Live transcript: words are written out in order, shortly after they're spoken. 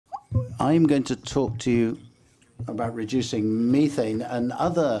I'm going to talk to you about reducing methane and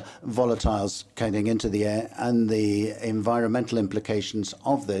other volatiles getting into the air and the environmental implications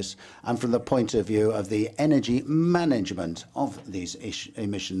of this, and from the point of view of the energy management of these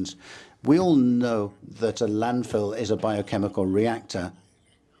emissions. We all know that a landfill is a biochemical reactor.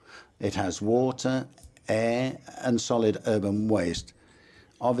 It has water, air, and solid urban waste.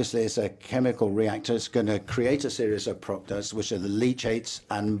 Obviously, it's a chemical reactor. It's going to create a series of products, which are the leachates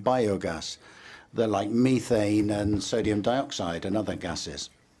and biogas. They're like methane and sodium dioxide and other gases.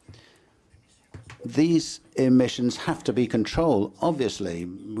 These emissions have to be controlled. Obviously,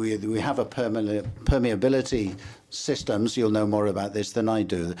 we have a permeability systems. You'll know more about this than I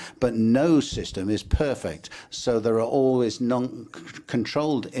do. But no system is perfect. So there are always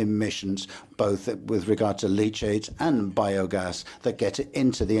non-controlled emissions, both with regard to leachate and biogas, that get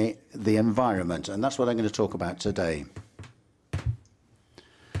into the environment. And that's what I'm going to talk about today.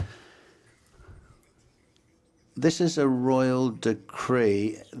 This is a royal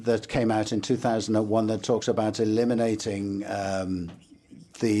decree that came out in 2001 that talks about eliminating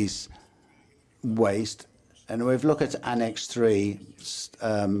these waste. And we've looked at Annex 3,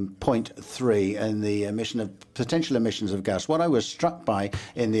 point 3, and the potential emissions of gas. What I was struck by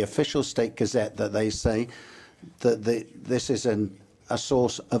in the official State Gazette, that they say that this is a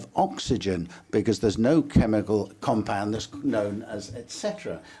source of oxygen, because there's no chemical compound that's known as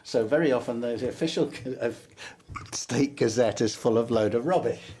etc. So very often the official State Gazette is full of load of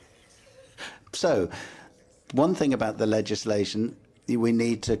rubbish. So one thing about the legislation, we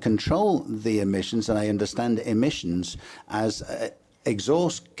need to control the emissions, and I understand emissions as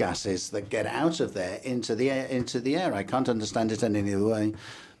exhaust gases that get out of there into the air. I can't understand it in any other way.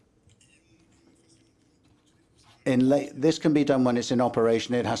 This can be done when it's in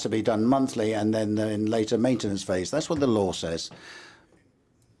operation. It has to be done monthly, and then in later maintenance phase. That's what the law says.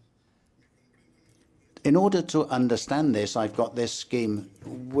 In order to understand this, I've got this scheme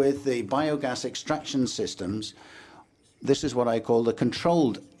with the biogas extraction systems. This is what I call the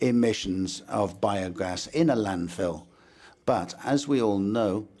controlled emissions of biogas in a landfill. But as we all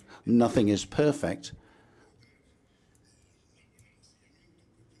know, nothing is perfect.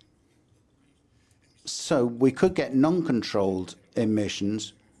 So we could get non-controlled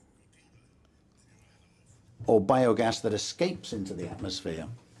emissions or biogas that escapes into the atmosphere.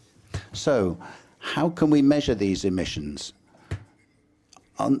 So how can we measure these emissions?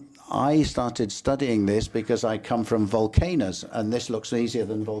 I started studying this because I come from volcanoes, and this looks easier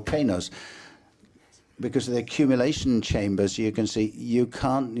than volcanoes. Because of the accumulation chambers, you can see you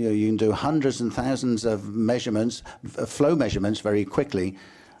can do hundreds and thousands of measurements, flow measurements very quickly,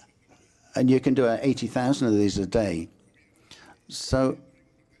 and you can do 80,000 of these a day. So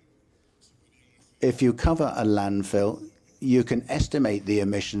if you cover a landfill, you can estimate the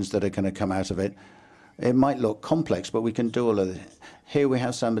emissions that are going to come out of it. It might look complex, but we can do all of it. Here we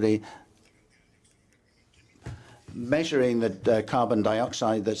have somebody measuring the carbon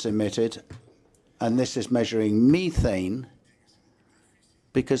dioxide that's emitted, and this is measuring methane,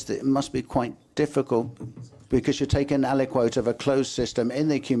 because it must be quite difficult, because you take an aliquot of a closed system in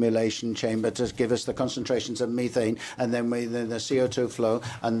the accumulation chamber to give us the concentrations of methane, and then with the CO2 flow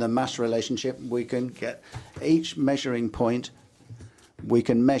and the mass relationship, we can get each measuring point. We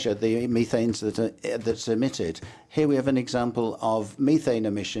can measure the methane that's emitted. Here we have an example of methane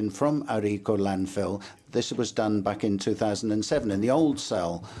emission from Arico landfill. This was done back in 2007 in the old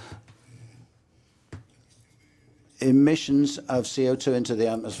cell. Emissions of CO2 into the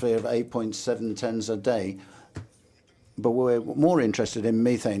atmosphere of 8.7 tons a day. But we're more interested in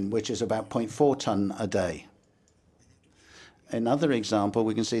methane, which is about 0.4 ton a day. Another example,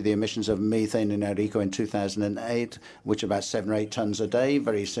 we can see the emissions of methane in Arico in 2008, which are about 7 or 8 tons a day,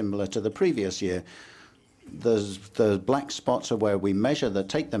 very similar to the previous year. The black spots are where we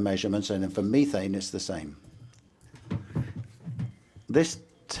take the measurements, and then for methane, it's the same. This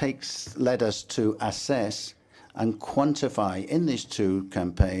led us to assess and quantify in these two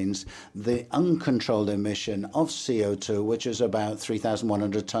campaigns the uncontrolled emission of CO2, which is about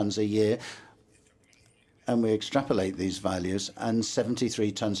 3,100 tons a year. And we extrapolate these values, and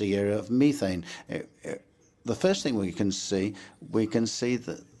 73 tons a year of methane. The first thing we can see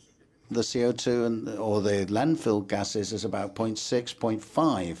that the CO2 or the landfill gases is about 0.6,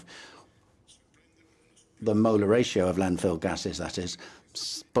 0.5, the molar ratio of landfill gases, that is.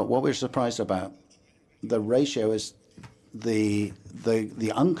 But what we're surprised about, the ratio is the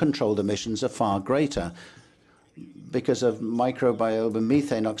uncontrolled emissions are far greater, because of microbial and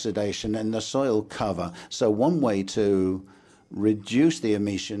methane oxidation in the soil cover. So one way to reduce the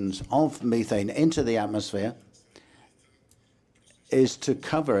emissions of methane into the atmosphere is to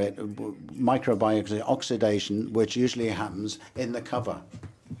cover it, microbial oxidation, which usually happens in the cover.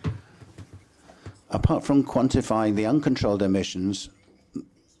 Apart from quantifying the uncontrolled emissions,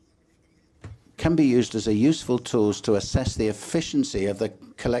 can be used as a useful tools to assess the efficiency of the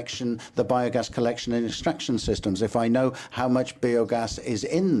collection, the biogas collection and extraction systems. If I know how much biogas is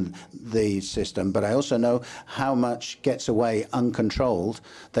in the system, but I also know how much gets away uncontrolled,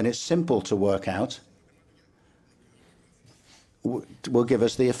 then it's simple to work out. Will give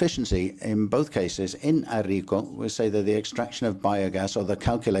us the efficiency. In both cases, in Arrico, we say that the extraction of biogas, or the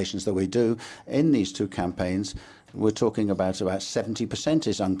calculations that we do in these two campaigns, we're talking about 70%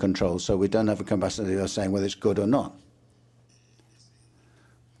 is uncontrolled, so we don't have a capacity of saying whether it's good or not.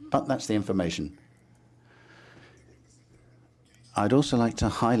 But that's the information. I'd also like to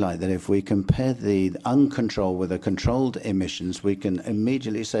highlight that if we compare the uncontrolled with the controlled emissions, we can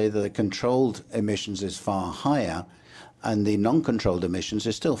immediately say that the controlled emissions is far higher, and the non-controlled emissions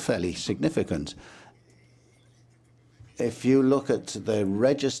is still fairly significant. If you look at the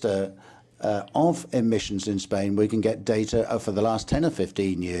register of emissions in Spain, we can get data for the last 10 or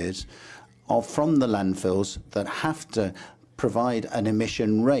 15 years from the landfills that have to provide an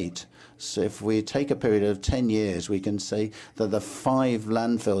emission rate. So if we take a period of 10 years, we can say that the 5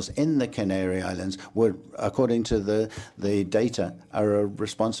 landfills in the Canary Islands were, according to the data, are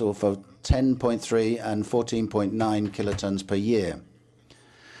responsible for 10.3 and 14.9 kilotons per year.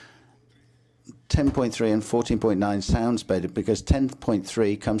 10.3 and 14.9 sounds better because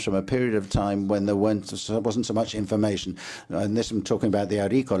 10.3 comes from a period of time when there wasn't so much information. And this I'm talking about the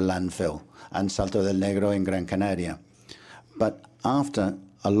Arrico landfill and Salto del Negro in Gran Canaria. But after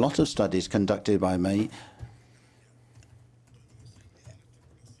a lot of studies conducted by me,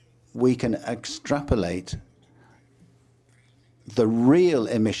 we can extrapolate the real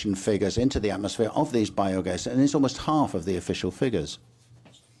emission figures into the atmosphere of these biogas, and it's almost half of the official figures.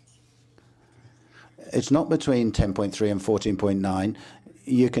 It's not between 10.3 and 14.9.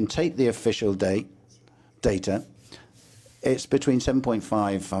 You can take the official data. It's between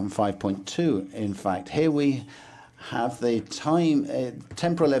 7.5 and 5.2, in fact. Here we have the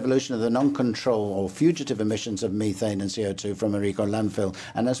temporal evolution of the non-control or fugitive emissions of methane and CO2 from Arrico landfill.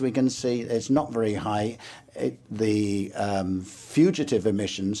 And as we can see, it's not very high, the fugitive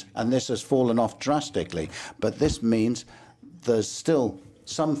emissions, and this has fallen off drastically. But this means there's still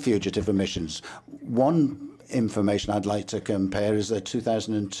some fugitive emissions. One information I'd like to compare is that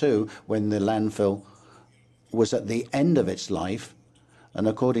 2002, when the landfill was at the end of its life, and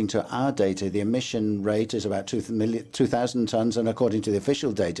according to our data, the emission rate is about 2,000 tons, and according to the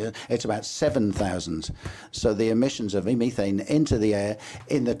official data, it's about 7,000. So the emissions of methane into the air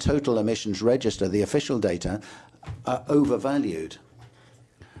in the total emissions register, the official data, are overvalued.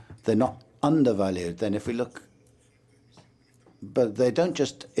 They're not undervalued. Then if we look, but they don't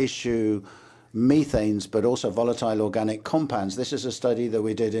just issue methanes, but also volatile organic compounds. This is a study that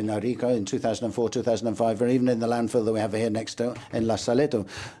we did in Arrico in 2004, 2005, or even in the landfill that we have here next to in La Saleta.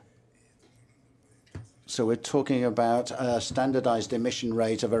 So we're talking about a standardized emission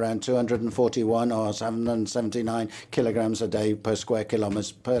rate of around 241 or 779 kilograms a day per square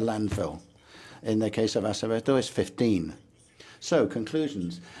kilometers per landfill. In the case of Acevedo, it's 15. So,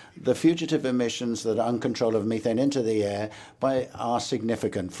 conclusions. The fugitive emissions that are uncontrolled of methane into the air are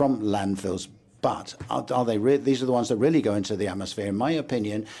significant from landfills. But are they these are the ones that really go into the atmosphere. In my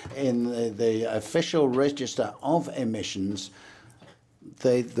opinion, in the official register of emissions,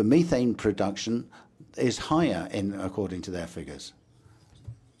 the methane production is higher according to their figures.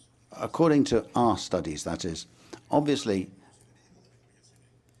 According to our studies, that is. Obviously,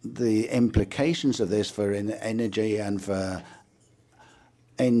 the implications of this for energy and for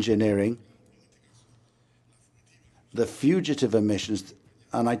engineering, the fugitive emissions,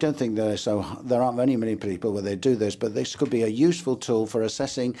 and I don't think there aren't many people where they do this, but this could be a useful tool for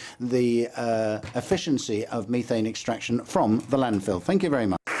assessing the efficiency of methane extraction from the landfill. Thank you very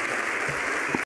much.